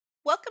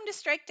Welcome to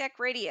Strike Deck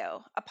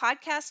Radio, a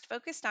podcast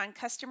focused on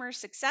customer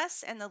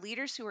success and the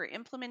leaders who are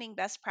implementing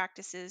best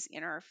practices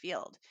in our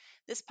field.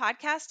 This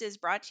podcast is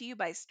brought to you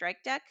by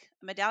Strike Deck,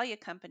 a Medallia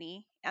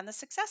company, and the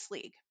Success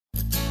League.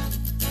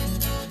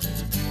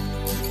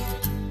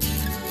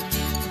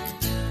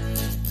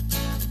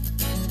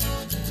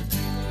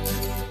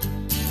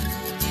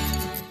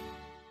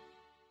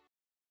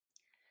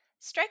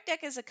 Strike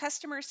Deck is a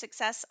customer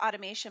success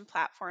automation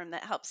platform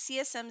that helps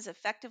CSMs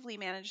effectively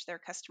manage their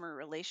customer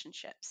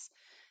relationships.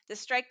 The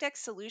Strike Deck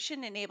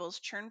solution enables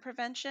churn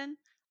prevention,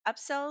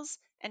 upsells,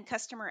 and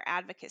customer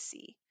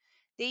advocacy.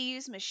 They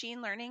use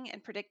machine learning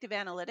and predictive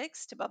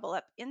analytics to bubble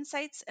up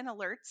insights and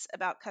alerts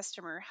about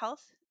customer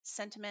health,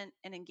 sentiment,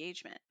 and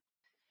engagement.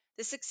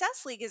 The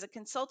Success League is a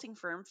consulting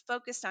firm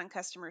focused on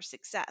customer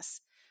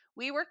success.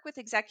 We work with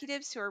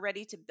executives who are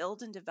ready to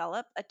build and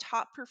develop a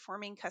top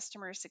performing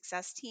customer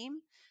success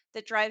team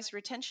that drives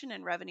retention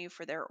and revenue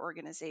for their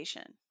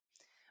organization.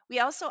 We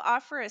also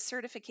offer a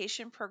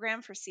certification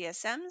program for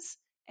CSMs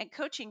and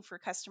coaching for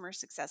customer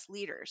success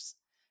leaders.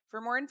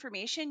 For more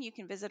information, you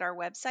can visit our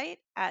website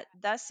at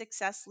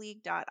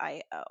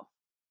thesuccessleague.io.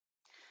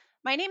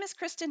 My name is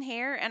Kristen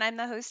Hare, and I'm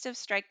the host of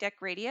Strike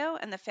Deck Radio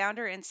and the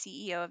founder and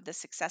CEO of the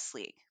Success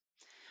League.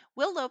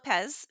 Will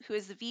Lopez, who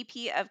is the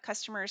VP of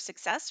Customer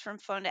Success from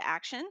Phone to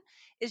Action,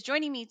 is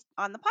joining me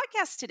on the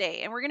podcast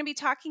today. And we're going to be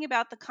talking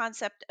about the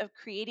concept of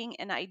creating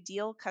an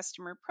ideal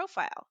customer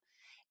profile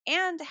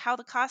and how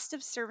the cost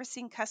of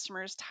servicing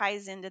customers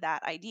ties into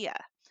that idea.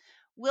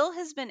 Will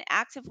has been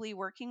actively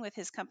working with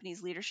his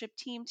company's leadership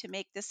team to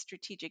make this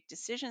strategic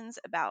decisions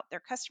about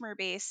their customer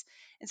base.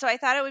 And so I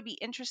thought it would be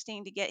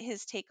interesting to get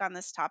his take on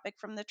this topic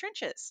from the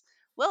trenches.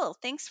 Will,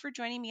 thanks for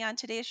joining me on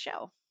today's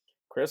show.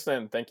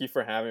 Kristen, thank you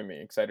for having me.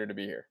 Excited to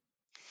be here.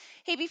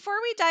 Hey, before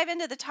we dive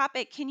into the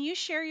topic, can you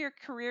share your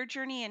career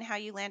journey and how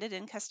you landed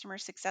in customer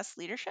success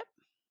leadership?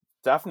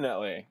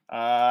 Definitely.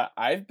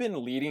 I've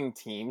been leading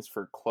teams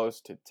for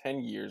close to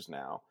 10 years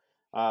now.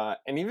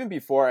 And even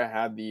before I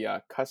had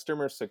the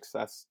customer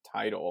success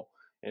title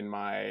in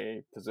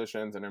my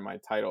positions and in my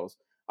titles,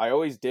 I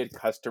always did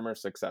customer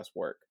success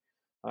work.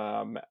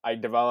 I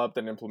developed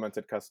and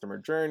implemented customer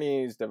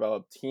journeys,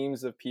 developed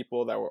teams of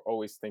people that were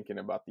always thinking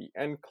about the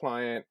end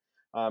client,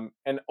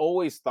 and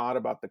always thought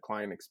about the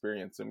client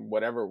experience in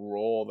whatever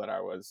role that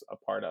I was a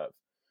part of.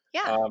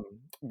 Yeah. Um,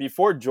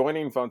 Before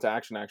joining Phone to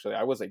Action, actually,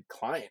 I was a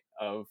client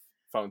of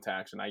Phone to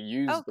Action. I Oh,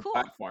 used the cool.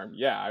 platform.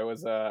 Yeah, I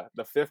was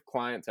the fifth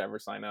client to ever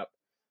sign up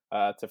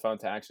to Phone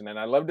to Action, and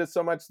I loved it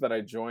so much that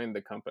I joined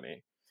the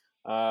company.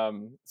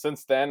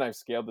 Since then, I've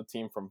scaled the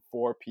team from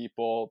 4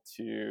 people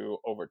to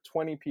over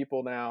 20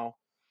 people now.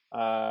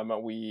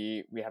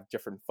 We have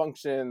different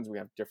functions. We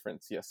have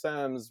different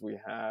CSMs. We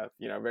have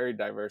a very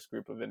diverse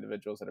group of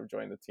individuals that have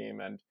joined the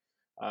team, and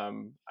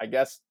I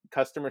guess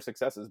customer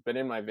success has been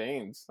in my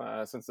veins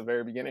since the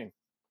very beginning.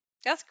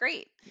 That's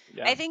great.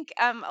 I Yeah. think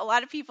a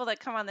lot of people that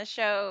come on the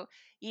show,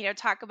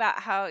 talk about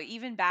how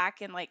even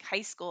back in like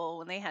high school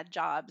when they had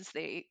jobs,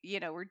 they,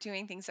 were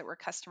doing things that were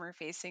customer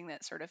facing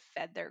that sort of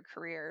fed their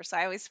career. So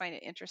I always find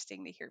it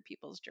interesting to hear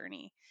people's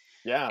journey.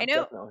 Yeah, I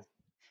know definitely.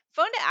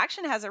 Phone to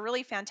Action has a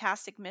really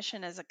fantastic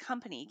mission as a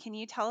company. Can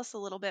you tell us a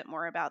little bit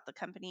more about the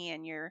company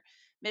and your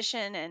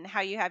mission and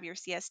how you have your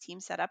CS team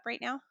set up right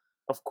now?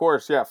 Of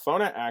course, yeah.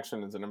 Phone at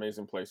Action is an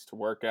amazing place to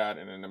work at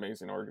and an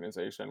amazing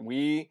organization.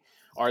 We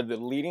are the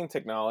leading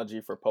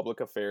technology for public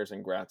affairs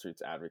and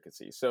grassroots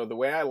advocacy. So the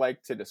way I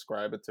like to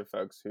describe it to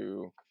folks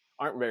who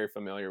aren't very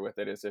familiar with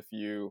it is if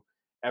you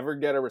ever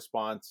get a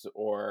response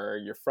or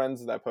your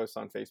friends that post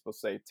on Facebook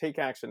say, take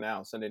action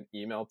now, send an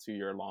email to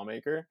your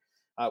lawmaker,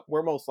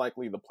 we're most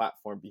likely the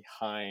platform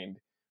behind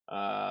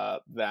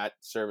that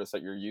service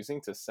that you're using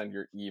to send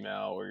your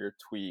email or your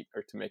tweet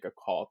or to make a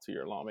call to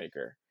your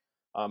lawmaker.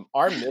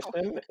 Our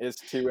mission is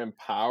to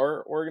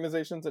empower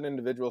organizations and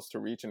individuals to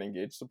reach and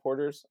engage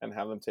supporters and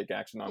have them take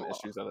action on Cool.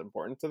 issues that are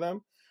important to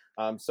them.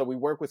 So we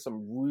work with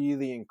some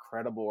really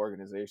incredible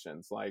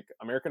organizations like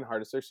American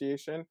Heart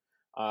Association,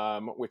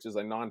 which is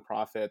a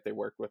nonprofit. They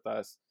work with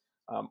us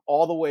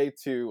all the way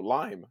to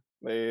Lyme.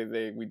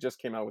 We just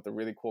came out with a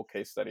really cool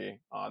case study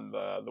on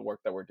the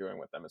work that we're doing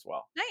with them as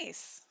well.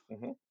 Nice.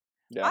 hmm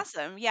Yeah.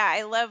 Awesome. Yeah,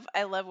 I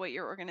love what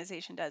your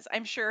organization does.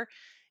 I'm sure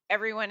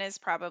everyone has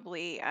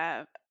probably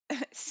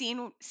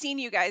seen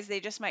you guys. They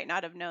just might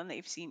not have known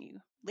they've seen you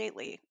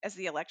lately as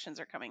the elections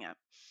are coming up.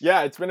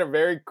 Yeah, it's been a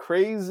very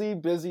crazy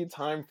busy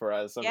time for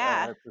us,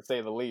 Yeah. to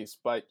say the least.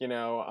 But I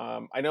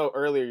know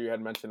earlier you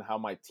had mentioned how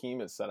my team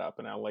is set up,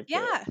 and I'd like to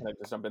Yeah. kind of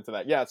just jump into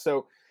that. Yeah,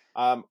 so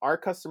our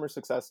customer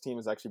success team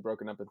is actually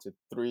broken up into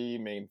three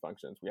main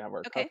functions. We have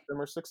our Okay.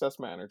 customer success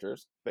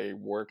managers. They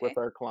work with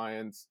Okay. our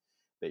clients.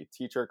 They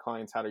teach our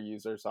clients how to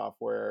use our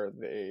software.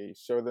 They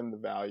show them the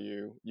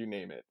value, you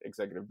name it,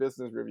 executive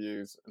business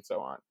reviews, and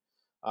so on.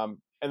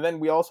 And then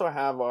we also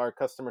have our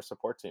customer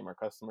support team. Our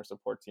customer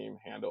support team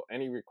handle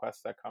any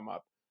requests that come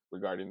up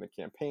regarding the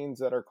campaigns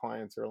that our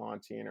clients are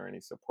launching or any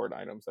support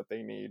items that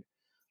they need.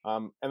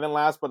 And then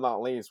last but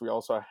not least, we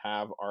also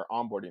have our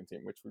onboarding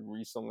team, which we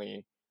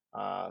recently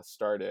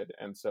started.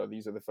 And so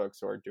these are the folks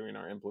who are doing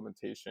our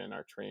implementation,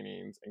 our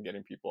trainings, and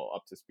getting people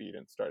up to speed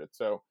and started.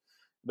 So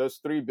those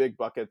three big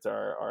buckets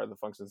are the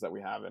functions that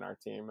we have in our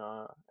team,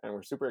 and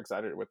we're super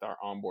excited with our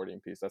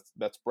onboarding piece.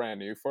 That's brand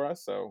new for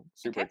us, so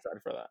super Okay,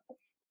 excited for that.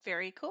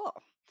 very cool.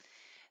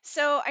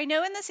 So I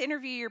know in this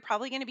interview you're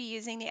probably going to be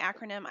using the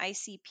acronym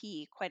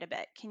ICP quite a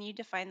bit. Can you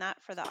define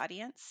that for the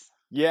audience?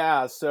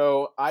 Yeah,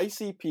 so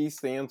ICP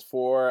stands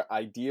for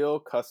Ideal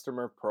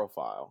Customer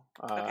Profile.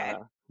 Okay.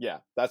 Yeah,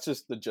 that's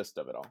just the gist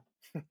of it all.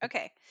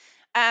 Okay.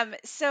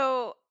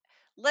 So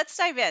let's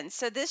dive in.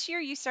 So this year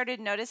you started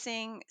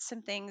noticing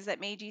some things that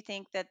made you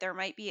think that there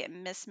might be a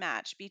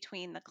mismatch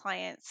between the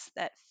clients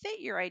that fit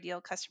your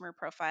ideal customer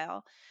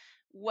profile,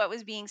 what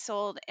was being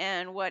sold,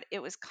 and what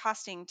it was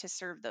costing to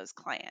serve those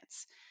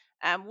clients.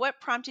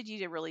 What prompted you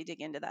to really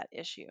dig into that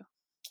issue?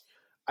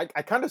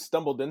 I kind of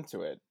stumbled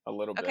into it a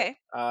little bit. Okay.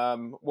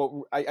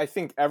 I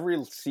think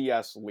every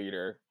CS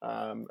leader,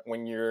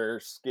 when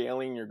you're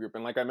scaling your group,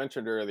 and like I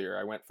mentioned earlier,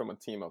 I went from a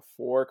team of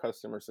 4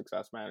 customer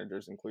success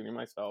managers, including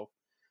myself,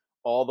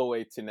 all the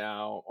way to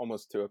now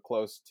almost to a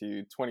close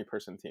to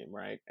 20-person team,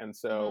 right? And Hmm.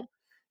 so,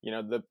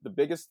 the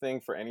biggest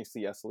thing for any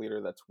CS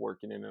leader that's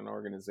working in an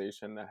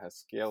organization that has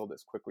scaled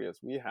as quickly as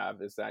we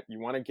have is that you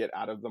want to get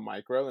out of the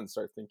micro and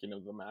start thinking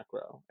of the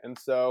macro. And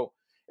so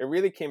it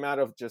really came out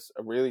of just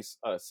a really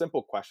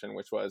simple question,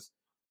 which was,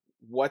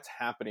 what's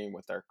happening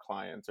with our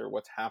clients, or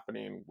what's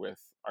happening with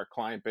our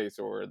client base,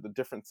 or the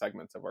different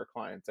segments of our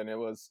clients. And it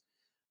was,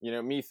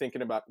 me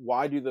thinking about,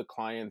 why do the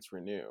clients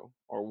renew,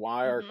 or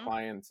why are Hmm.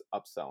 clients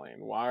upselling,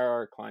 why are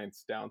our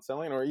clients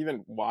downselling, or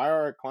even why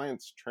are our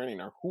clients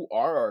churning, or who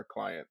are our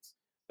clients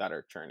that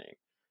are churning.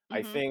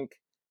 I Hmm. think,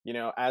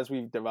 as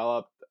we've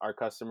developed our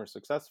customer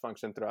success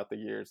function throughout the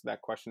years,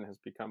 that question has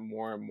become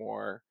more and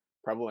more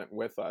prevalent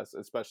with us,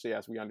 especially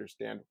as we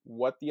understand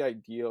what the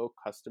ideal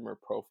customer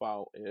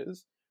profile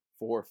is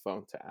for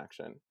phone to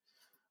action.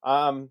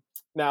 Um,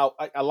 Now,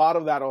 a lot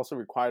of that also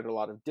required a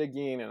lot of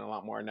digging and a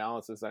lot more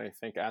analysis. And I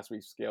think as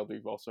we've scaled,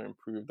 we've also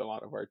improved a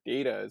lot of our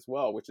data as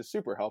well, which is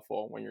super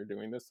helpful when you're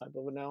doing this type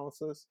of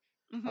analysis.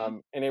 Hmm.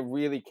 And it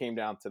really came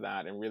down to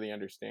that, and really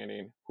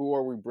understanding, who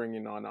are we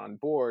bringing on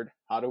board?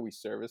 How do we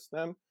service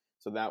them?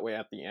 So that way,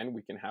 at the end,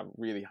 we can have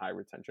really high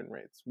retention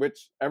rates,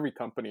 which every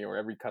company or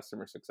every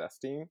customer success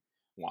team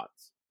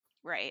wants.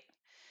 Right.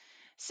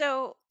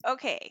 So,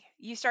 okay,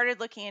 you started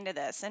looking into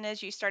this, and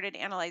as you started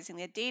analyzing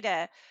the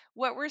data,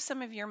 what were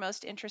some of your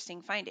most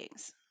interesting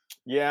findings?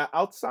 Yeah,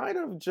 outside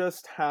of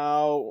just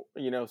how,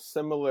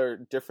 similar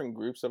different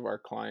groups of our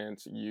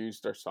clients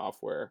used our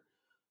software,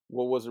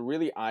 what was a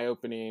really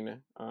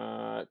eye-opening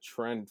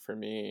trend for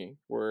me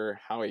were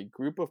how a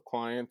group of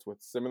clients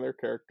with similar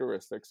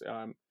characteristics,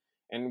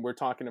 and we're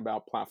talking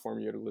about platform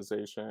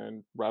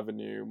utilization,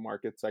 revenue,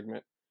 market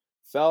segment,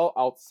 fell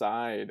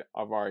outside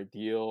of our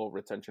ideal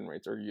retention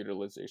rates or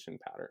utilization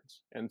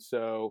patterns. And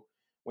so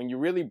when you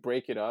really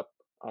break it up,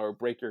 or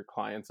break your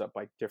clients up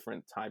by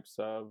different types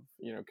of,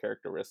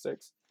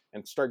 characteristics,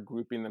 and start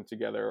grouping them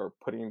together, or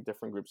putting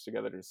different groups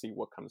together to see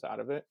what comes out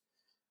of it,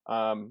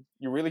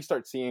 you really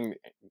start seeing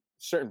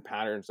certain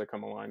patterns that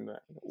come along.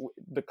 That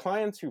the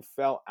clients who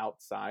fell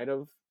outside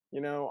of,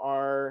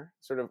 our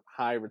sort of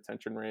high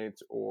retention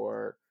rates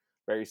or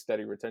very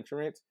steady retention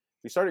rates,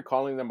 we started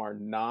calling them our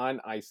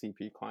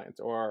non-ICP clients,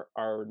 or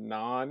our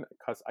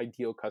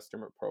non-ideal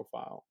customer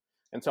profile.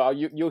 And so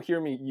you'll hear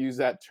me use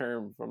that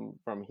term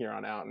from here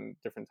on out in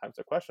different types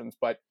of questions.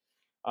 But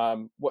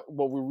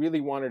what we really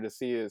wanted to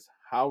see is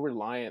how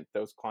reliant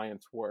those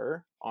clients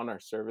were on our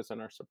service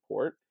and our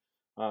support,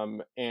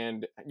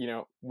 and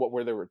what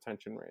were their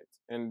retention rates.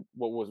 And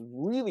what was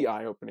really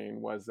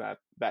eye-opening was that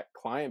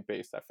client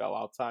base that fell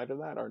outside of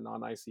that, our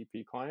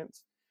non-ICP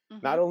clients, Hmm.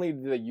 not only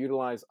did they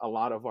utilize a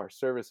lot of our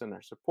service and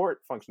our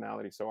support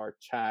functionality, so our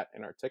chat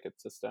and our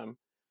ticket system,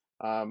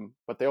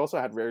 but they also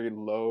had very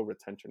low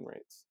retention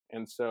rates.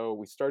 And so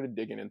we started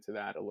digging into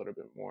that a little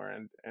bit more,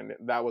 and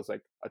that was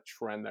like a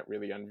trend that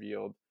really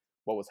unveiled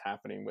what was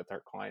happening with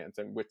our clients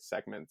and which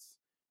segments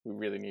we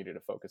really needed to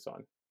focus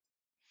on.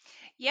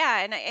 Yeah,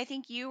 and I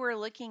think you were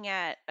looking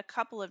at a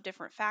couple of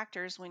different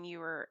factors when you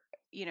were,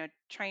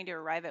 trying to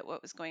arrive at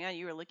what was going on.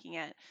 You were looking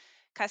at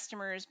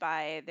customers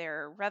by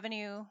their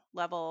revenue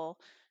level,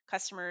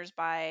 customers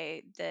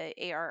by the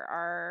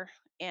ARR,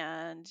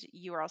 and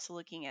you were also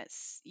looking at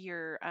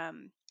your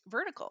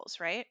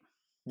verticals, right?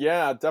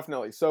 Yeah,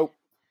 definitely. So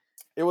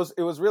it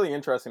was really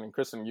interesting. And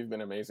Kristen, you've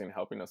been amazing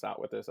helping us out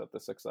with this at the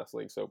Success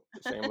League. So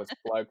shameless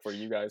plug for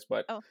you guys.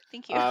 But Oh,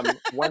 thank you.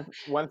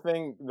 one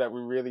thing that we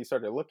really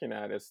started looking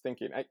at is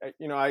thinking.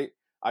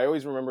 I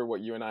always remember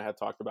what you and I had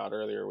talked about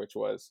earlier, which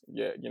was,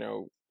 yeah,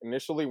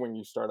 initially when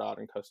you start out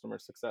in customer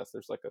success,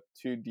 there's like a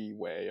 2D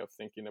way of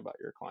thinking about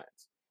your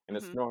clients, and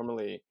it's Hmm.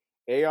 normally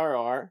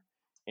ARR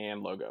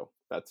and logo.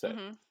 That's it.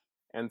 Hmm.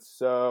 And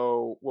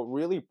so, what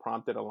really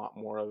prompted a lot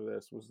more of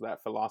this was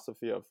that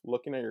philosophy of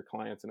looking at your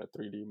clients in a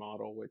 3D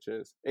model, which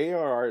is,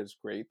 ARR is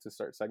great to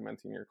start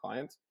segmenting your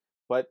clients,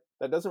 but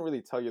that doesn't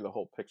really tell you the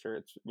whole picture.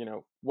 It's,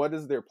 what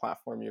is their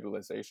platform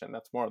utilization?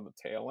 That's more of the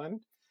tail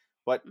end.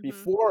 But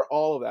Mhm. before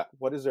all of that,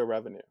 what is their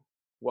revenue?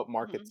 What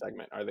market Mhm.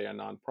 segment? Are they a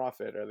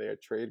nonprofit? Are they a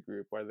trade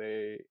group? Are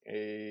they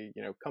a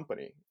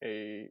company,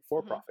 a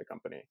Mhm. for-profit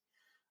company?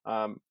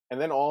 And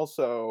then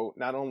also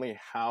not only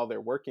how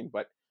they're working,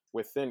 but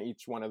within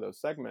each one of those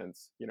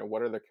segments,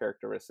 what are the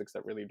characteristics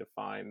that really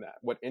define that?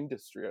 What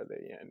industry are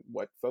they in?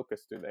 What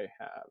focus do they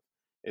have?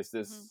 Is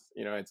Mhm. this,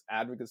 it's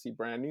advocacy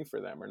brand new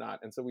for them or not?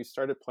 And so we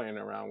started playing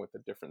around with the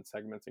different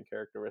segments and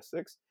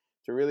characteristics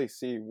to really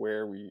see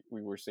where we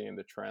were seeing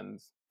the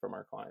trends from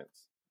our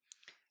clients.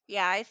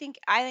 Yeah, I think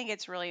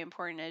it's really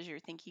important as you're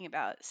thinking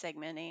about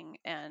segmenting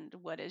and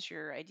what is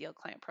your ideal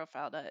client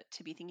profile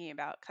to be thinking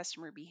about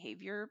customer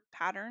behavior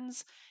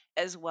patterns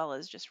as well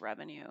as just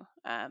revenue.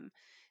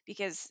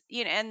 Because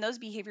and those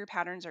behavior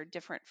patterns are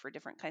different for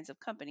different kinds of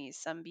companies.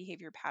 Some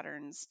behavior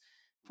patterns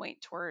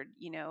point toward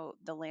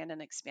the land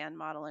and expand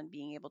model and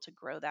being able to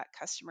grow that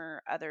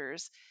customer.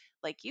 Others,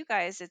 like you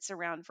guys, it's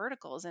around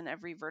verticals, and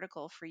every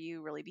vertical for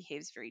you really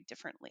behaves very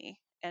differently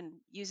and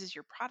uses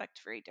your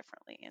product very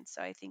differently. And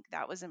so I think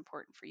that was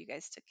important for you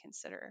guys to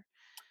consider.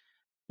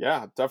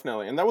 Yeah,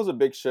 definitely. And that was a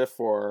big shift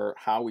for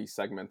how we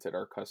segmented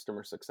our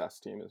customer success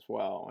team as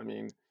well. I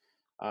mean,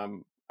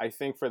 I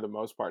think for the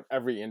most part,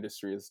 every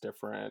industry is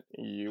different.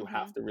 You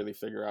have Hmm. to really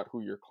figure out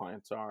who your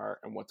clients are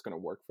and what's going to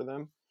work for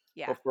them.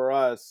 Yeah. But for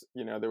us,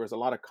 there was a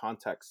lot of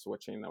context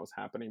switching that was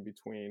happening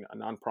between a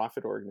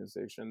nonprofit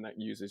organization that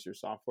uses your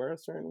software a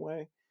certain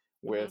way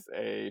Hmm. with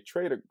a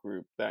trade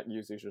group that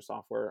uses your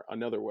software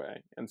another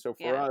way. And so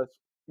for Yeah. us,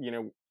 you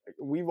know,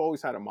 we've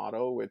always had a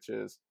motto, which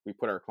is we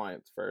put our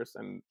clients first,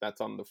 and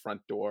that's on the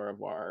front door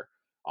of our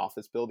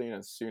office building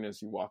as soon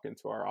as you walk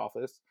into our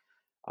office.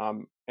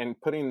 And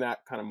putting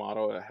that kind of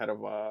model ahead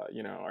of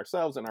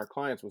ourselves and our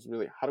clients was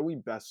really how do we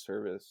best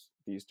service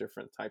these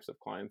different types of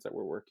clients that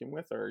we're working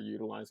with or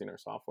utilizing our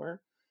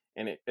software.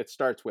 And it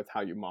starts with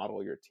how you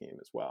model your team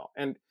as well.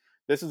 And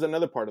this is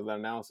another part of the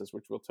analysis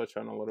which we'll touch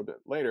on a little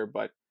bit later,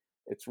 but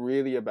it's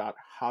really about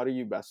how do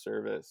you best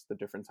service the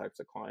different types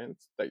of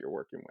clients that you're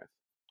working with.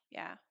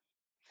 Yeah.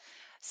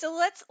 So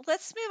let's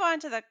move on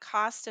to the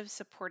cost of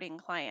supporting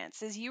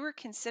clients. As you were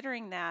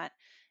considering that,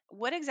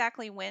 what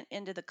exactly went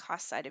into the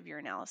cost side of your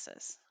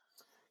analysis?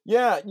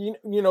 Yeah,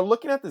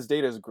 looking at this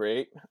data is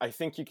great. I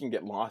think you can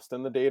get lost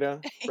in the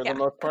data for the Yeah.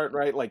 most part,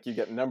 right? Like you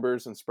get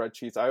numbers and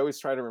spreadsheets. I always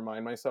try to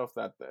remind myself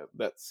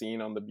that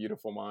scene on The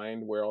Beautiful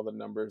Mind where all the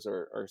numbers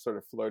are sort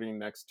of floating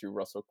next to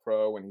Russell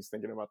Crowe when he's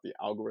thinking about the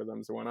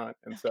algorithms and whatnot.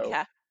 And so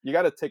Yeah. you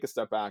got to take a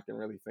step back and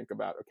really think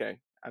about, okay,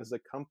 as a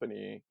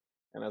company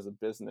and as a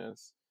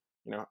business,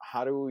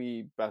 how do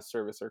we best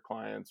service our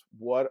clients?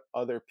 What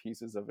other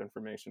pieces of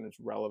information is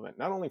relevant,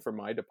 not only for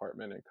my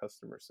department and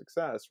customer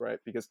success, right?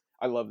 Because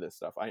I love this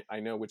stuff. I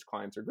know which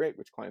clients are great,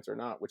 which clients are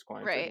not, which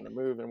clients are Right. going to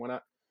move and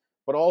whatnot.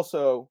 But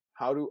also,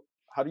 how do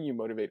you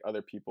motivate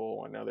other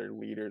people and other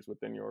leaders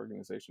within your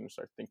organization to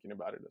start thinking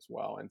about it as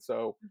well? And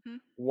so, Hmm.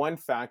 one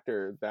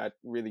factor that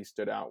really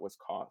stood out was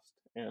cost.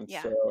 And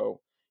Yeah.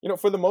 so,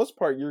 for the most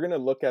part, you're going to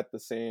look at the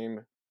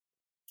same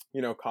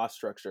cost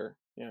structure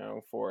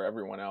for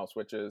everyone else,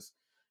 which is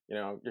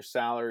your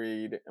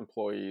salaried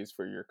employees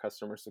for your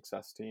customer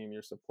success team,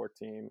 your support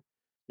team.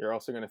 You're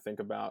also going to think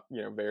about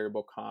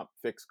variable comp,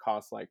 fixed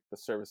costs like the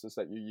services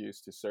that you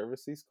use to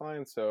service these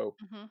clients. So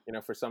Hmm.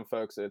 for some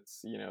folks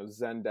it's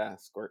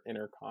Zendesk or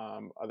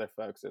Intercom. Other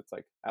folks it's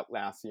like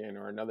Atlassian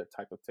or another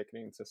type of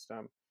ticketing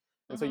system.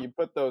 And so Hmm. you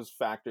put those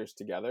factors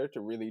together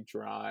to really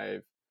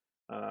drive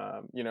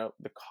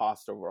the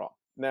cost overall.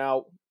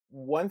 Now,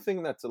 one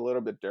thing that's a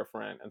little bit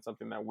different and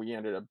something that we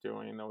ended up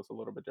doing that was a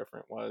little bit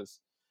different was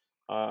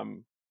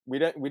um, we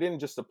didn't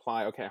just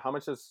apply, okay, how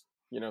much does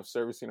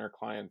servicing our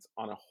clients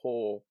on a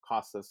whole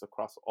cost us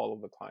across all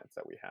of the clients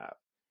that we have.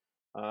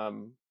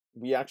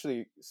 We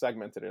actually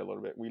segmented it a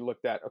little bit. We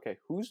looked at, okay,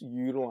 who's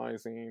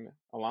utilizing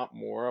a lot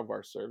more of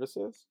our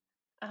services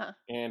Uh-huh.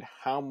 and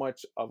how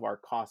much of our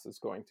cost is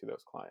going to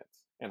those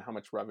clients and how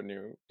much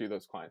revenue do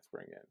those clients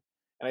bring in.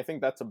 And I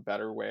think that's a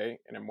better way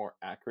and a more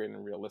accurate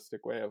and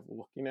realistic way of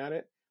looking at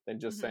it than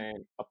just Hmm.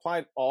 saying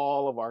applied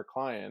all of our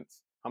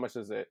clients, how much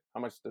does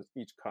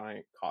each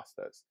client cost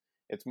us.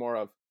 It's more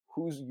of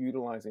who's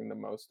utilizing the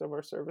most of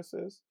our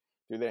services,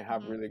 do they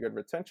have Hmm. really good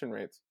retention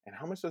rates, and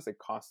how much does it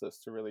cost us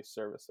to really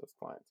service those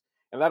clients.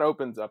 And that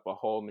opens up a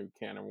whole new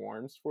can of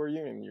worms for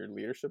you and your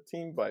leadership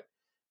team. But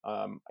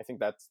I think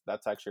that's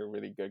actually a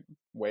really good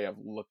way of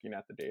looking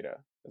at the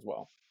data as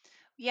well.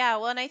 Yeah.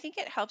 Well, and I think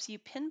it helps you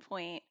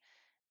pinpoint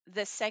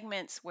the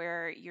segments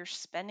where you're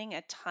spending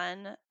a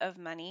ton of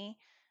money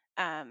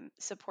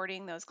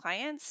supporting those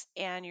clients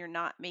and you're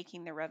not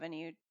making the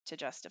revenue to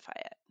justify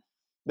it.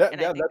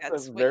 And I Yeah, think that's a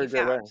that's what very you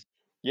great way. found.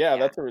 Yeah,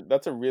 Yeah.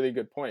 that's a really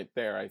good point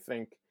there. I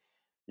think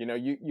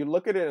you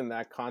look at it in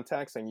that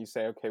context and you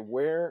say, okay,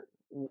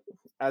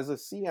 as a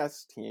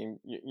CS team,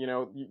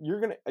 you're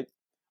gonna. I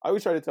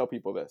always try to tell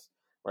people this,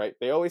 right?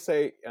 They always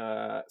say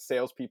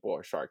salespeople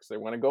are sharks. They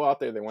want to go out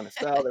there, they want to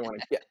sell, they want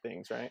to get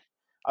things, right?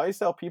 I always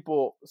tell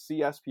people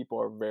CS people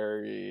are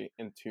very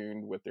in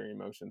tune with their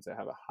emotions. They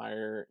have a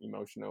higher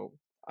emotional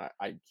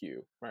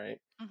IQ, right?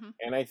 Hmm.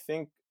 And I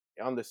think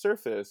on the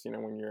surface,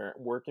 when you're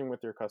working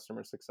with your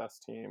customer success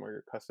team or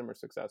your customer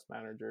success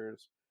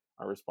managers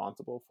are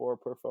responsible for a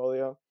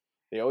portfolio,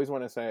 they always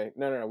want to say,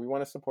 no, no, no, we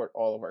want to support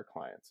all of our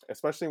clients,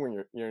 especially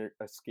when you're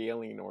a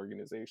scaling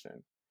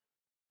organization.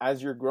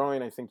 As you're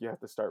growing, I think you have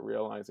to start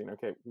realizing,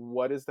 okay,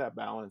 what is that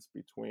balance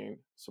between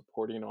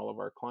supporting all of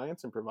our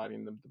clients and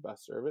providing them the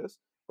best service,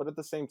 but at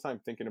the same time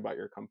thinking about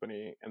your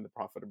company and the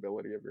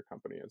profitability of your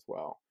company as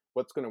well.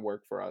 What's going to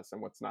work for us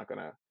and what's not going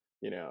to,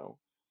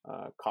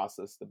 cost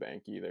us the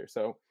bank either.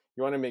 So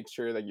you want to make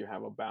sure that you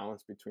have a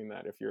balance between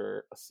that. If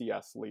you're a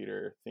CS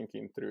leader,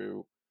 thinking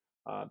through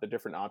the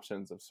different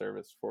options of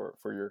service for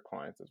your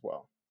clients as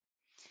well.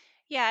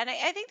 Yeah, and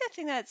I think the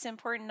thing that's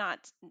important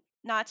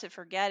not to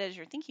forget as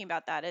you're thinking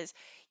about that is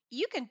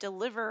you can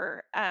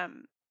deliver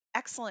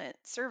excellent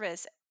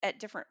service at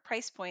different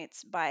price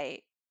points by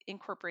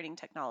incorporating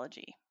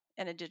technology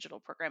and a digital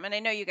program. And I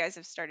know you guys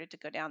have started to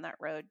go down that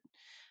road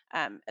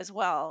as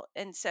well.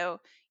 And so,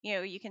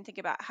 you can think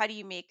about how do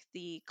you make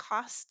the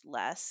cost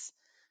less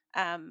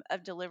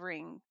of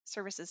delivering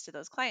services to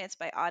those clients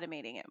by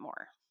automating it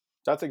more.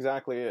 That's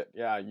exactly it.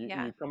 Yeah,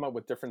 Yeah, you come up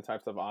with different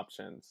types of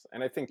options.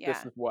 And I think this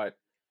yeah. is what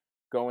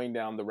going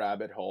down the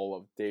rabbit hole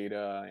of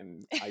data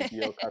and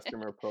ideal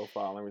customer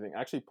profile and everything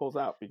actually pulls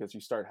out, because you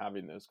start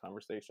having those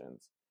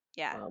conversations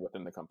Yeah.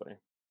 within the company.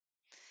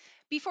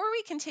 Before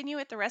we continue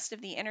with the rest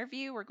of the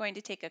interview, we're going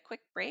to take a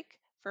quick break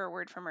for a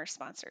word from our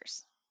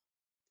sponsors.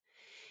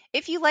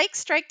 If you like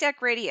Strike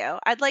Deck Radio,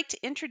 I'd like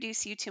to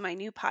introduce you to my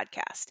new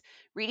podcast,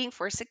 Reading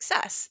for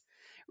Success.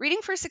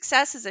 Reading for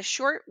Success is a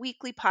short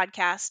weekly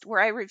podcast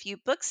where I review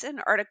books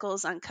and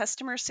articles on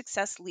customer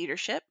success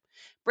leadership,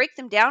 break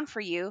them down for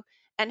you,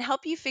 and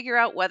help you figure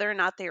out whether or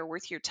not they are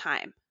worth your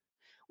time.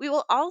 We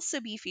will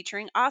also be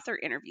featuring author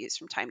interviews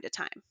from time to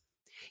time.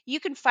 You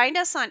can find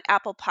us on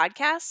Apple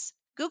Podcasts,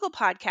 Google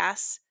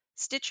Podcasts,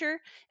 Stitcher,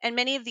 and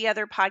many of the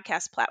other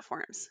podcast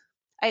platforms.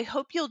 I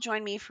hope you'll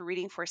join me for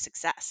Reading for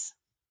Success.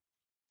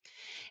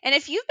 And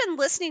if you've been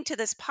listening to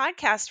this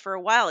podcast for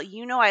a while,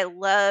 you know I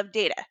love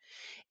data.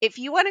 If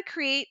you want to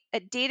create a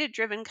data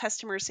driven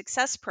customer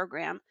success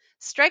program,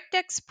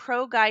 StrikeDeck's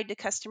Pro Guide to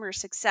Customer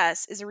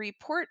Success is a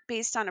report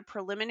based on a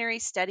preliminary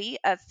study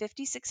of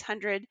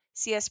 5,600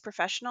 CS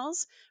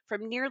professionals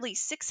from nearly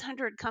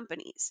 600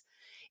 companies.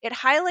 It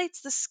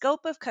highlights the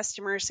scope of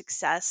customer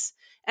success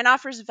and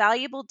offers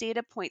valuable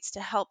data points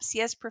to help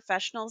CS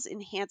professionals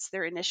enhance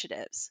their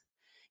initiatives.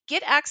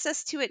 Get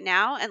access to it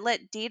now and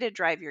let data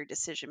drive your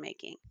decision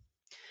making.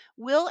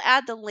 We'll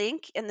add the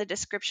link in the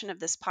description of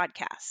this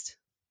podcast.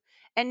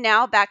 And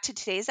now back to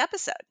today's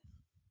episode.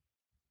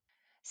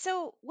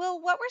 So,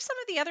 Will, what were some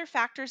of the other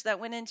factors that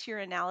went into your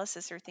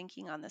analysis or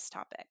thinking on this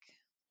topic?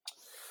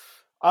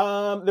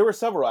 There were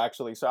several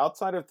actually. So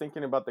outside of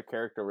thinking about the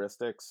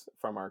characteristics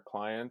from our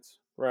clients,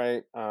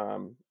 right,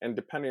 and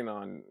depending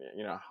on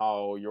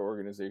how your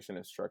organization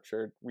is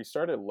structured, we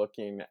started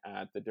looking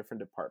at the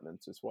different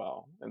departments as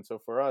well. And so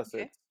for us,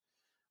 Okay.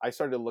 I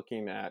started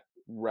looking at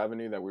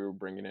revenue that we were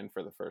bringing in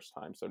for the first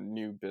time. So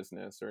new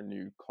business or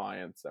new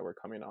clients that were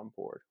coming on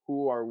board.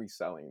 Who are we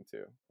selling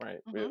to, right?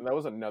 Hmm. That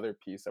was another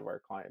piece of our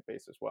client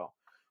base as well.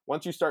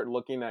 Once you start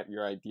looking at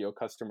your ideal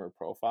customer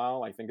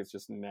profile, I think it's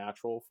just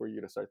natural for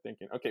you to start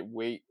thinking, okay,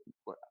 wait,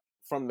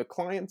 from the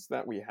clients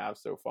that we have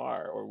so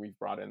far or we've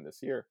brought in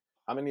this year,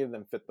 how many of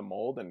them fit the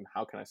mold and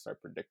how can I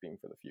start predicting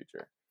for the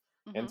future?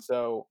 And Hmm.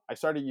 so I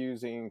started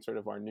using sort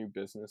of our new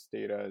business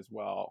data as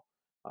well,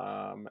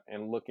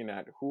 and looking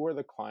at who are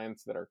the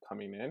clients that are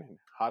coming in and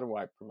how do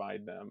I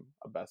provide them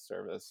a best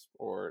service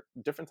or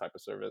different type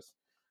of service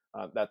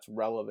that's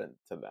relevant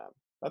to them.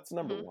 That's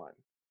number Hmm. one.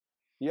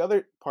 The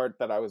other part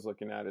that I was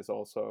looking at is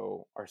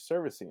also our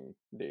servicing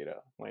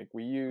data. Like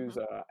we use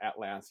Hmm.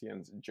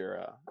 Atlassian's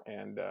Jira,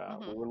 and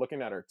Hmm. we were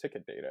looking at our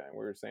ticket data, and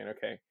we were saying,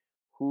 okay,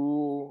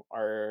 who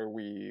are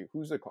we?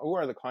 Who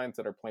are the clients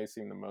that are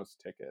placing the most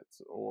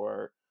tickets,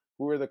 or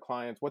who are the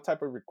clients? What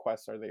type of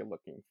requests are they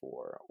looking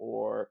for,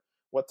 or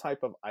what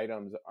type of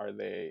items are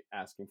they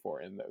asking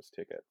for in those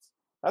tickets?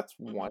 That's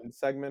Hmm. one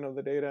segment of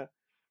the data.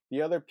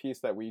 The other piece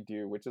that we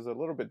do, which is a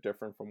little bit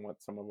different from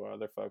what some of our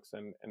other folks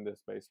in this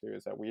space do,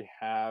 is that we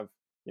have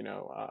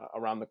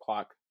around the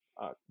clock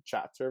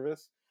chat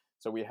service.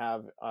 So we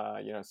have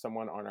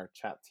someone on our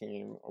chat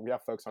team, or we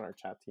have folks on our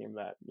chat team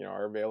that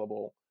are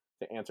available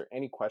to answer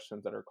any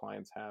questions that our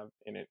clients have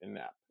in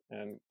app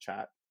and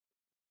chat.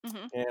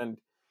 Hmm. And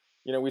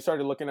we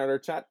started looking at our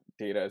chat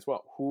data as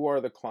well. Who are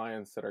the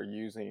clients that are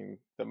using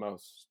the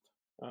most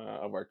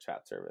of our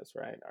chat service,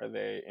 right? Are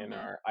they in Hmm.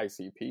 our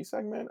ICP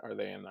segment? Are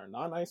they in our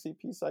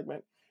non-ICP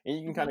segment? And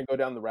you can kind Hmm. of go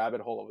down the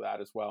rabbit hole of that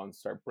as well and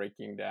start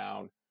breaking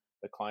down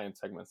the client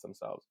segments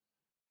themselves.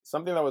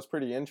 Something that was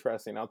pretty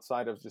interesting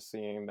outside of just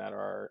seeing that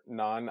our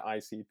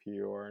non-ICP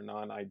or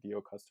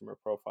non-ideal customer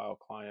profile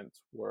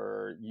clients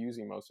were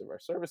using most of our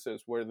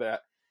services were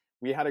that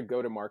we had a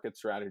go-to-market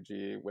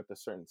strategy with a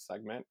certain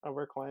segment of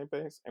our client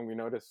base, and we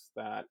noticed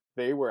that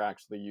they were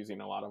actually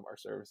using a lot of our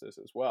services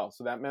as well.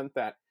 So that meant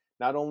that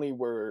not only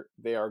were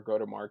they our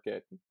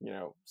go-to-market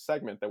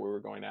segment that we were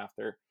going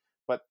after,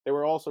 but they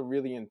were also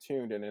really in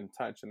tune and in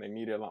touch, and they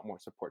needed a lot more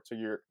support. So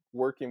you're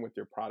working with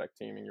your product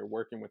team and you're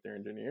working with your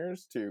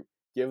engineers to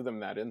give them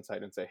that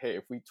insight and say, hey,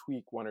 if we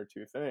tweak one or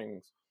two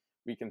things,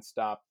 we can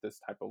stop this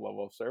type of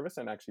level of service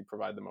and actually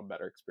provide them a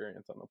better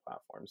experience on the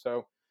platform.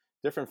 So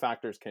different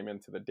factors came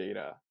into the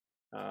data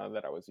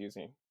that I was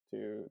using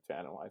to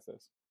analyze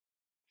this.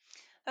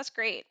 That's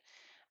great.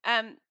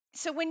 Um,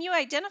 so when you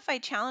identify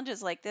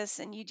challenges like this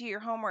and you do your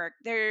homework,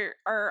 there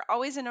are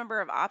always a number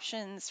of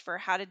options for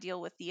how to deal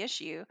with the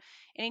issue.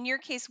 And in your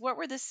case, what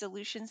were the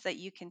solutions that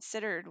you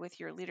considered with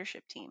your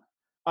leadership team?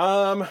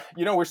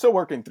 We're still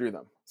working through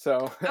them.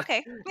 So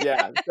Okay.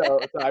 yeah,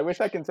 so I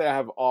wish I can say I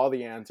have all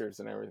the answers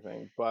and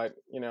everything, but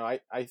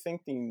I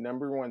think the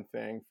number one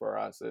thing for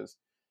us is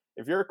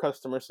if you're a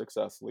customer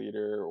success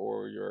leader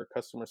or you're a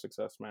customer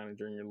success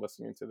manager and you're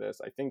listening to this,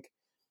 I think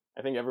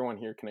everyone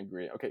here can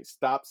agree. Okay,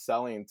 stop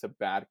selling to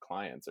bad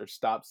clients or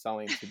stop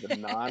selling to the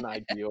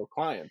non-ideal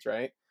clients,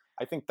 right?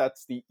 I think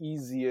that's the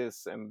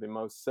easiest and the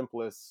most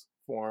simplest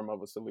form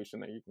of a solution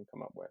that you can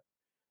come up with.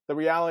 The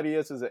reality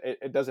is that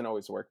it doesn't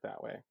always work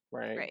that way,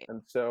 right? Right.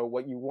 And so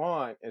what you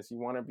want is you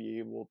want to be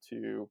able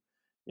to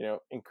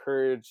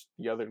encourage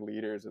the other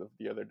leaders of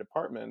the other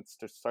departments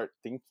to start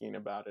thinking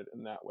about it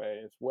in that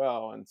way as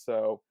well. And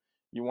so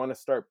you want to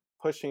start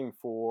pushing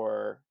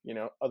for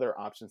other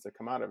options that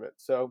come out of it.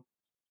 So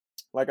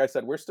like I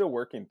said, we're still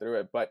working through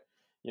it, but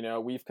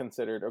we've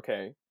considered,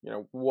 okay,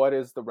 what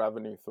is the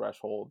revenue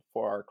threshold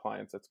for our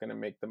clients that's going to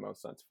make the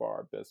most sense for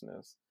our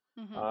business?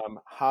 Hmm.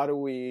 How do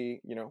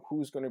we,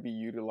 who's going to be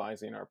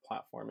utilizing our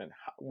platform, and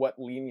what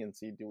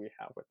leniency do we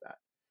have with that?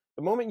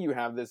 The moment you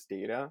have this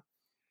data,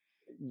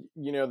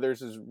 there's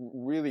this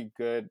really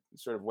good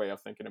sort of way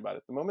of thinking about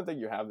it. The moment that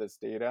you have this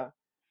data,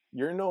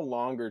 you're no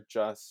longer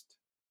just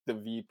the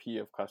VP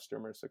of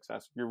customer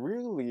success. You're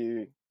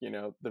really,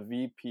 the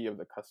VP of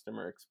the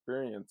customer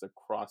experience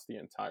across the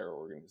entire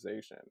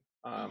organization.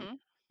 Hmm.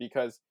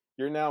 Because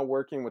you're now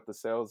working with the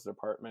sales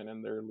department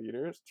and their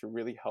leaders to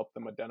really help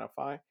them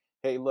identify,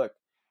 hey, look,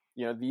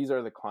 these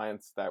are the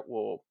clients that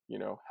will,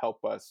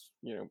 help us,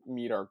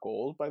 meet our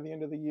goals by the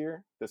end of the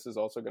year. This is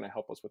also going to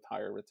help us with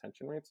higher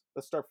retention rates.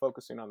 Let's start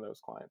focusing on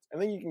those clients.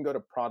 And then you can go to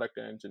product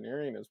and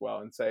engineering as well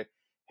and say,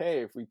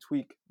 hey, if we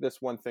tweak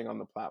this one thing on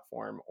the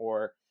platform,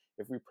 or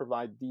if we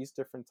provide these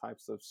different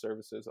types of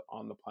services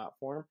on the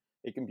platform,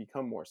 it can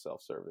become more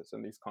self-service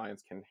and these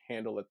clients can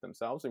handle it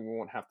themselves, and we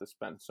won't have to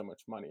spend so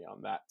much money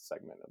on that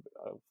segment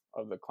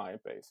of the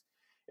client base.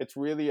 It's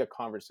really a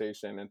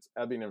conversation. It's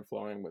ebbing and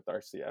flowing with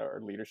our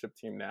leadership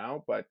team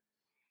now, but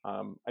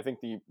I think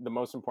the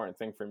most important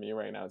thing for me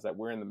right now is that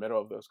we're in the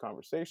middle of those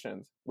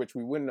conversations, which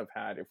we wouldn't have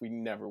had if we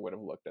never would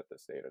have looked at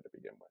this data to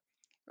begin with.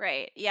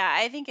 Right. Yeah,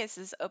 I think this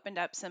has opened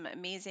up some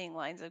amazing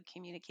lines of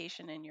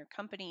communication in your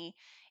company,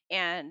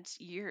 and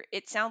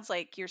it sounds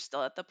like you're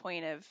still at the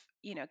point of,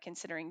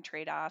 considering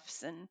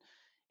trade-offs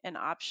and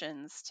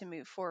options to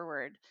move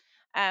forward.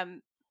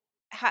 Um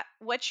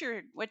what's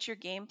your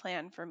game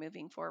plan for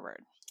moving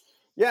forward?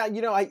 Yeah,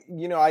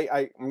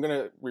 I'm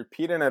gonna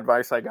repeat an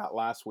advice I got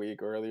last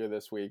week, earlier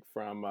this week,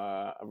 from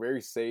a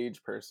very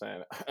sage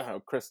person,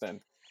 Kristen,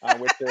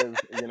 which is,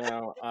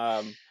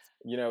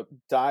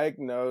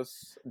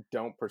 diagnose,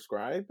 don't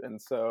prescribe,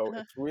 and so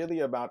Uh-huh. it's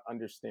really about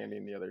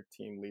understanding the other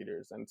team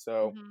leaders. And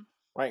so, Mhm.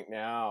 right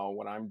now,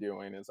 what I'm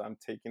doing is I'm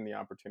taking the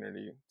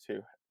opportunity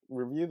to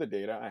review the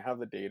data. I have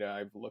the data.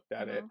 I've looked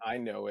at it. Mhm. I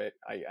know it.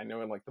 I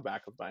know it like the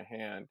back of my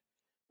hand.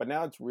 But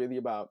now it's really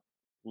about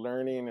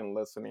learning and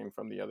listening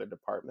from the other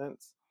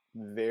departments,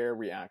 their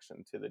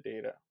reaction to the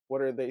data.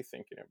 What are they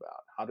thinking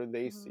about? How do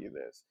they Mhm. see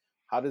this?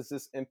 How does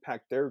this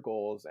impact their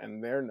goals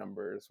and their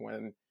numbers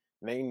when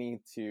they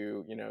need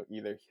to,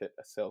 either hit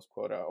a sales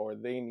quota or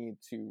they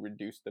need to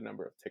reduce the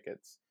number of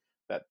tickets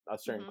that a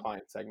certain Mhm.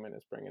 client segment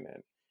is bringing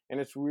in? And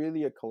it's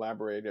really a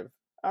collaborative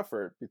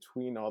effort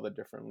between all the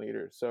different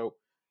leaders. So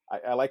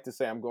I like to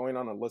say I'm going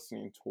on a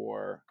listening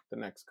tour the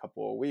next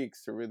couple of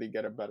weeks to really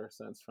get a better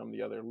sense from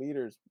the other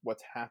leaders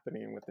what's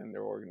happening within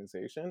their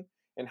organization,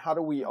 and how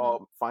do we Mhm.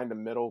 all find a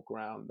middle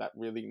ground that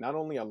really not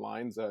only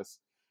aligns us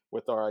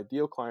with our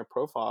ideal client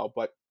profile,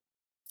 but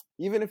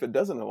even if it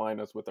doesn't align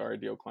us with our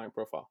ideal client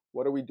profile,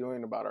 what are we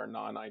doing about our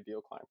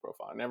non-ideal client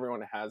profile? And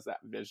everyone has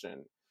that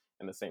vision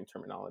and the same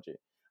terminology.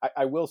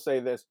 I will say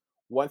this: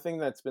 one thing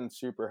that's been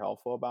super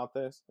helpful about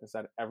this is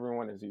that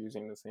everyone is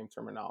using the same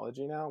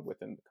terminology now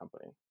within the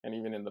company and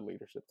even in the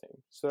leadership team.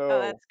 Oh,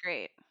 So, that's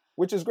great.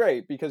 which is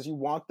great because you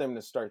want them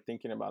to start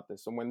thinking about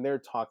this. And when they're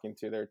talking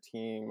to their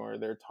team or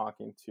they're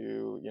talking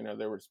to,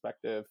 their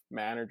respective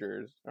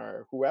managers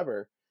or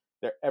whoever,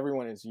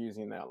 everyone is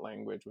using that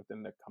language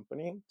within the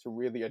company to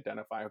really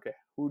identify, okay,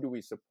 who do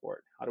we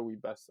support? How do we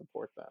best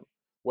support them?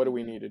 What do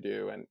we Mhm. need to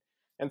do?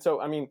 And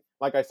so, I mean,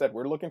 like I said,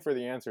 we're looking for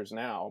the answers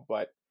now,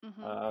 but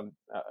Mhm. um,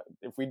 uh,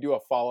 if we do a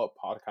follow-up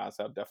podcast,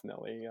 I'll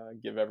definitely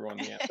give everyone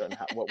the answer on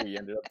what we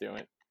ended up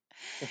doing.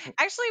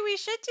 Actually, we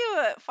should do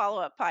a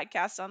follow-up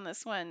podcast on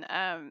this one,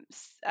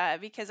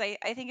 because I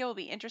think it will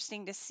be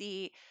interesting to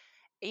see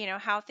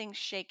how things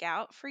shake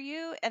out for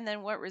you, and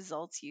then what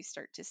results you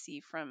start to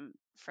see from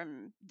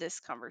this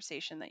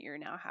conversation that you're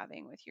now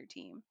having with your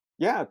team.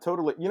 Yeah,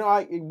 totally.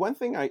 One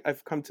thing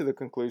I've come to the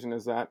conclusion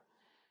is that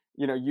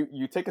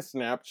you take a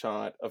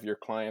snapshot of your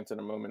clients in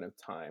a moment of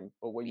time,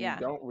 but what you Yeah.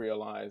 don't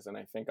realize, and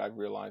I think I've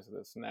realized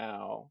this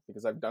now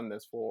because I've done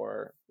this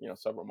for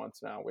several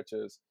months now, which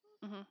is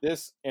Hmm.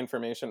 this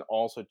information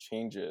also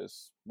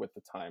changes with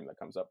the time that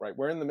comes up, right?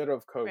 We're in the middle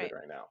of COVID Right.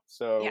 right now.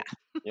 Yeah.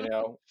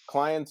 So,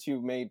 clients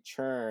who made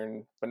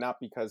churn, but not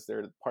because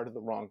they're part of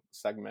the wrong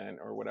segment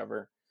or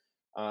whatever,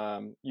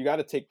 you got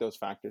to take those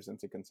factors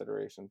into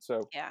consideration.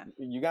 So Yeah.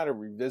 you got to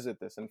revisit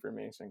this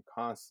information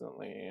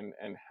constantly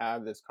and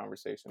have this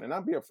conversation and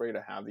not be afraid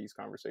to have these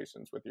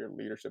conversations with your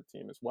leadership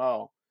team as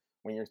well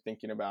when you're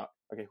thinking about,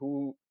 okay,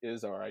 who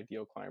is our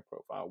ideal client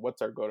profile?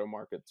 What's our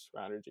go-to-market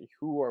strategy?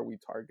 Who are we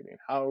targeting?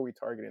 How are we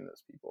targeting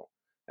those people?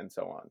 And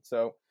so on.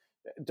 So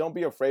don't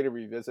be afraid to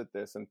revisit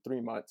this in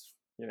 3 months,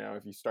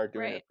 if you start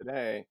doing it Right.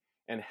 today,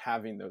 and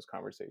having those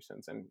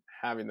conversations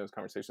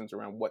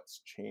around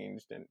what's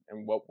changed and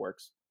what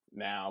works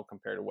now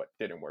compared to what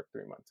didn't work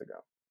 3 months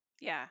ago.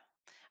 Yeah.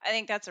 I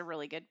think that's a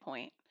really good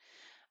point.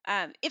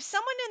 If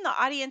someone in the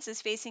audience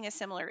is facing a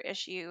similar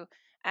issue,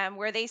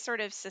 where they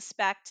sort of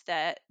suspect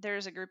that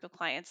there's a group of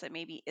clients that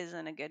maybe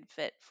isn't a good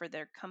fit for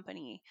their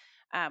company,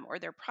 or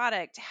their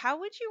product, how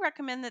would you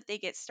recommend that they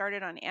get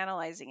started on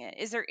analyzing it?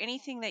 Is there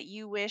anything that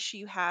you wish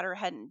you had or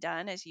hadn't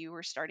done as you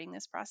were starting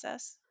this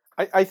process?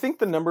 I think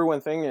the number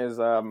one thing is,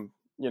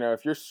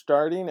 if you're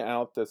starting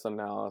out this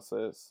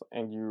analysis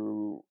and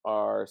you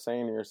are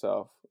saying to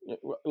yourself,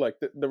 like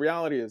the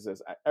reality is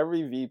this: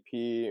 every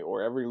VP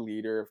or every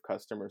leader of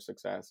customer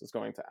success is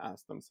going to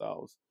ask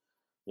themselves,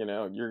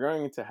 you're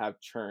going to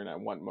have churn at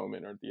one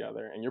moment or the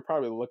other, and you're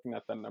probably looking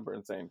at that number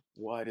and saying,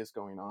 what is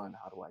going on?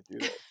 How do I do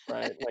this?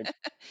 Right? Like,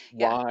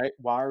 Yeah.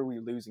 why are we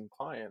losing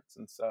clients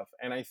and stuff?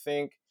 And I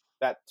think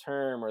that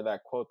term or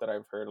that quote that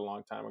I've heard a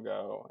long time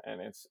ago, and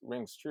it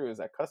rings true, is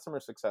that customer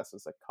success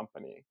is a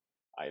company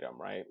item,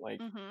 right? Like,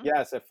 Hmm.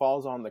 yes, it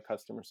falls on the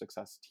customer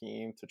success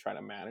team to try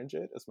to manage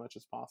it as much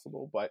as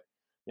possible, but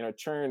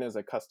churn is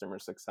a customer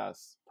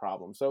success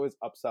problem. So is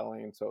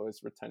upselling, so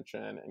is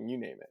retention, and you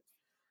name it.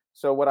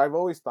 So what I've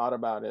always thought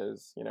about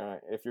is,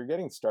 if you're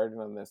getting started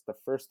on this, the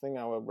first thing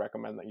I would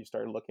recommend that you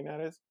start looking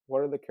at is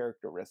what are the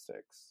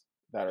characteristics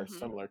that are Hmm.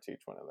 similar to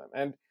each one of them.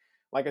 And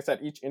like I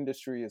said, each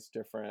industry is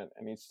different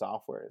and each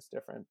software is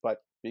different,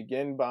 but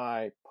begin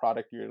by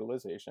product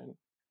utilization,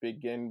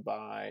 begin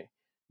by,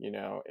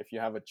 if you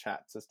have a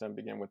chat system,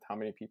 begin with how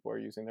many people are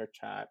using their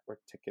chat or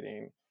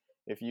ticketing.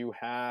 If you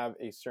have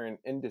a certain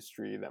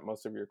industry that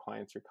most of your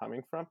clients are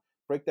coming from,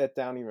 break that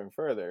down even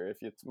further.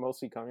 If it's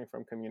mostly coming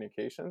from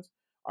communications,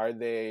 are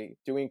they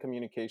doing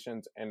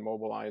communications and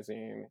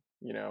mobilizing,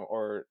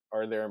 or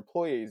are their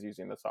employees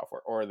using the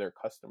software, or are their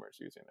customers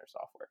using their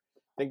software?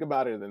 Think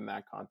about it in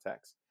that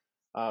context.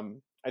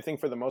 I think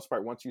for the most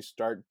part, once you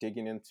start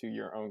digging into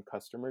your own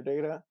customer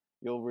data,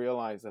 you'll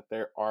realize that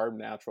there are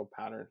natural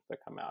patterns that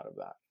come out of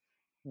that.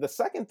 The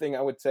second thing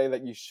I would say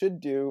that you should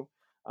do,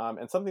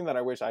 and something that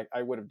I wish I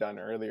would have done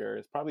earlier,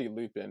 is probably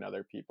loop in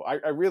other people.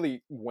 I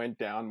really went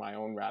down my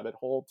own rabbit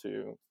hole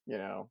to,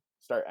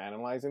 start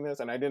analyzing this,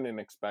 and I didn't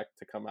expect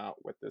to come out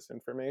with this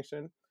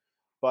information.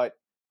 But,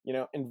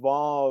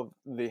 involve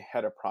the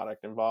head of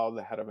product, involve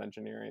the head of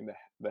engineering,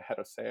 the head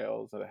of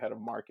sales, or the head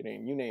of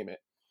marketing, you name it,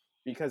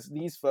 because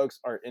these folks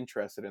are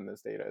interested in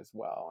this data as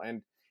well.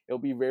 And it'll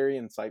be very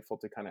insightful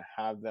to kind of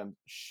have them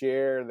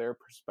share their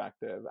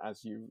perspective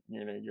as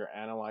you're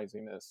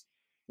analyzing this,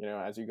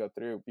 as you go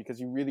through, because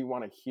you really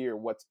want to hear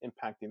what's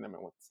impacting them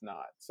and what's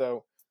not.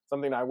 So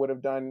something I would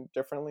have done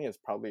differently is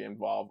probably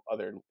involve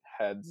other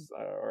heads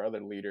or other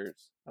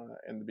leaders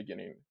in the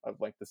beginning of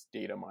like this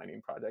data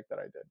mining project that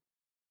I did.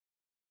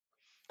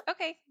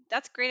 Okay,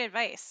 that's great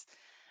advice.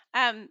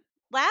 Um,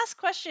 Last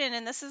question,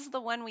 and this is the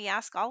one we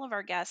ask all of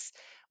our guests.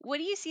 What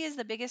do you see as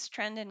the biggest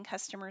trend in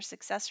customer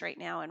success right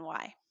now, and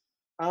why?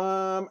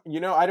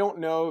 I don't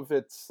know if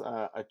it's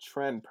a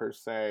trend per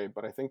se,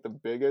 but I think the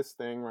biggest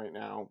thing right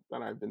now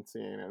that I've been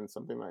seeing, and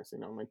something that I've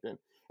seen on LinkedIn,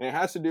 and it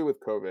has to do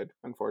with COVID,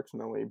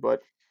 unfortunately,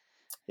 but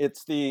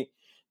it's the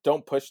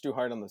don't push too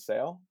hard on the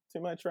sale too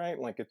much, right?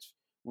 Like, it's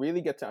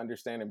really get to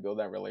understand and build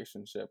that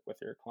relationship with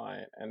your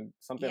client. And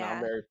something I'm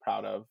Yeah. very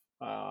proud of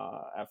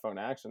at Phone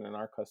Action and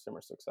our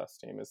customer success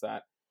team is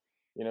that,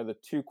 the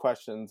two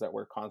questions that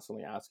we're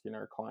constantly asking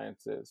our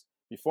clients is,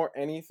 before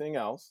anything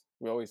else,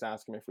 we always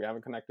ask them, if we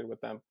haven't connected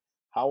with them,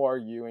 how are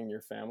you and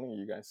your family? Are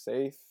you guys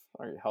safe?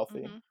 Are you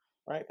healthy? Hmm.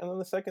 Right. And then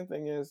the second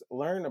thing is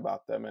learn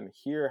about them and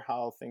hear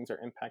how things are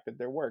impacted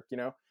their work.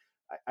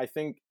 I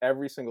think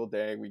every single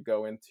day we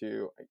go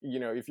into,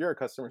 if you're a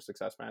customer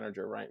success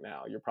manager right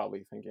now, you're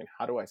probably thinking,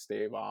 how do I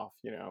stave off,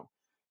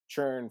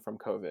 churn from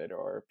COVID,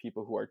 or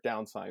people who are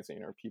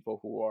downsizing, or people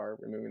who are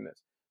removing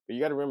this? But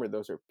you got to remember,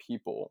 those are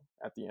people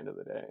at the end of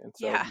the day. And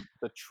so Yeah.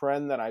 the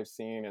trend that I've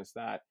seen is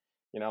that,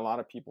 a lot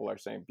of people are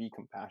saying, be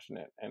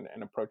compassionate and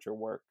approach your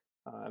work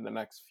in the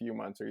next few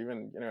months, or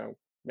even,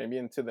 maybe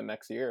into the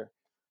next year,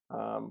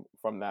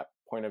 from that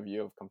point of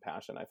view of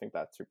compassion. I think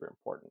that's super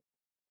important.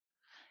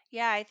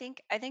 Yeah, I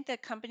think the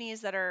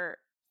companies that are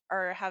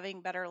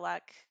having better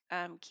luck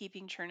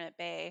keeping churn at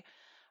bay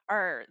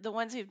are the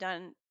ones who've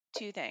done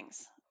two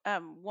things.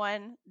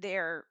 One,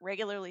 they're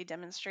regularly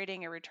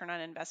demonstrating a return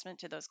on investment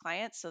to those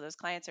clients, so those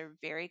clients are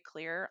very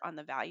clear on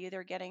the value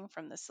they're getting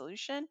from the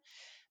solution.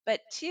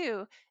 But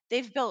two,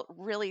 they've built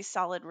really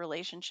solid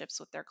relationships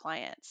with their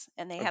clients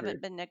and they haven't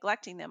Agreed. been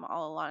neglecting them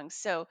all along.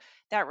 So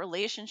that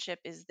relationship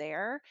is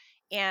there,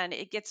 and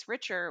it gets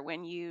richer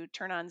when you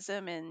turn on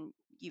Zoom and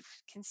you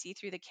can see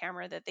through the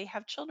camera that they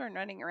have children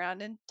running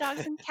around and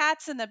dogs and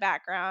cats in the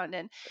background.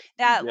 And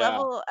that Yeah.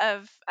 level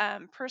of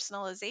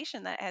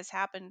personalization that has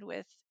happened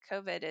with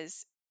COVID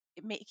is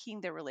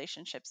making the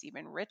relationships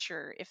even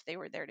richer if they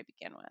were there to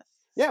begin with.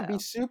 Yeah, So, be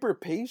super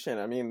patient.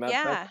 I mean,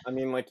 yeah. I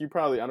mean, like, you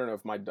probably, I don't know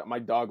if my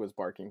dog was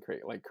barking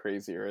like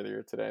crazy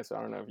earlier today, so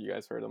I don't know if you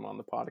guys heard him on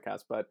the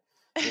podcast, but,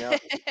 you know,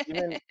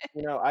 even,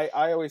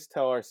 I always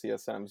tell our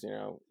CSMs,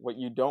 what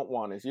you don't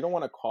want is, you don't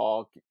want a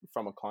call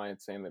from a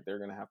client saying that they're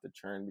going to have to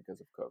churn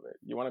because of COVID.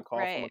 You want a call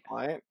from a Right.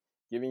 client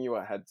giving you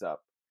a heads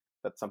up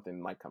that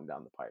something might come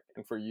down the pike,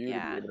 and for you to be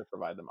Yeah, able to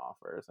provide them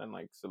offers and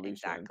like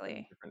solutions and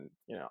exactly. different,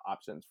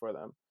 options for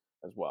them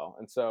as well.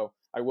 And so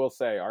I will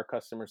say our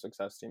customer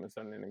success team has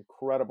done an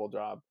incredible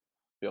job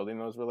building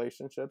those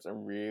relationships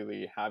and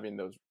really having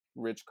those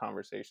rich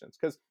conversations,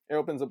 because it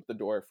opens up the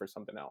door for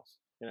something else.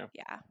 Yeah,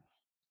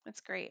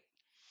 that's great.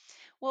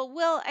 Well,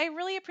 Will, I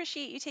really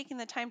appreciate you taking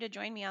the time to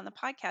join me on the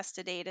podcast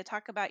today to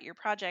talk about your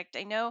project.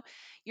 I know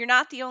you're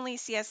not the only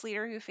CS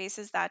leader who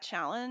faces that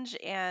challenge,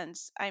 and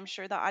I'm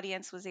sure the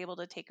audience was able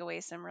to take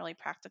away some really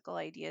practical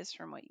ideas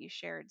from what you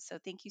shared. So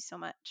thank you so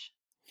much.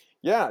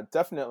 Yeah,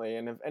 definitely.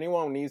 And if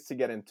anyone needs to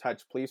get in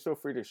touch, please feel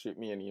free to shoot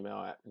me an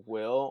email at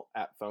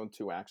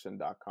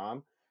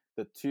will@phone2action.com.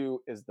 The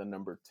two is the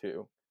number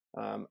two.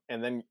 And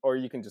then, or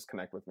you can just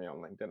connect with me on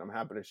LinkedIn. I'm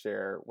happy to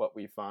share what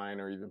we find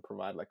or even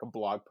provide like a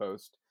blog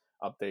post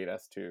update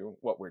as to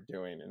what we're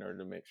doing in order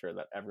to make sure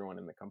that everyone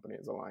in the company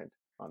is aligned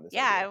on this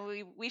idea.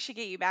 Yeah, we should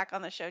get you back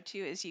on the show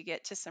too as you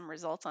get to some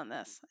results on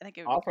this. I think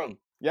it would be great. Awesome.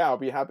 Yeah, I'll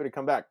be happy to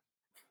come back.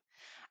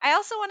 I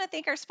also want to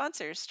thank our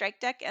sponsors, Strike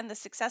Deck and the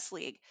Success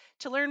League.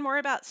 To learn more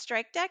about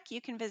Strike Deck,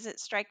 you can visit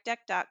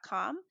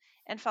strikedeck.com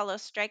and follow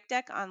Strike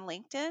Deck on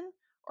LinkedIn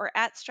or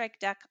at Strike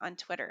Deck on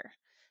Twitter.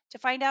 To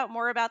find out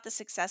more about the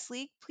Success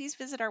League, please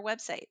visit our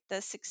website,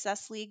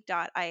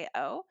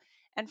 thesuccessleague.io,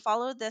 and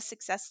follow the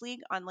Success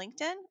League on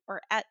LinkedIn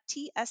or at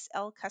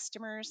TSL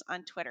Customers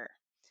on Twitter.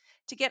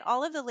 To get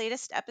all of the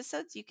latest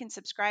episodes, you can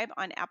subscribe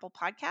on Apple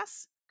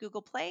Podcasts,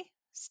 Google Play,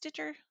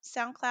 Stitcher,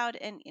 SoundCloud,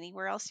 and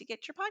anywhere else you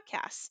get your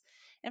podcasts.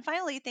 And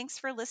finally, thanks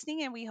for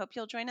listening, and we hope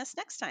you'll join us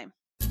next time.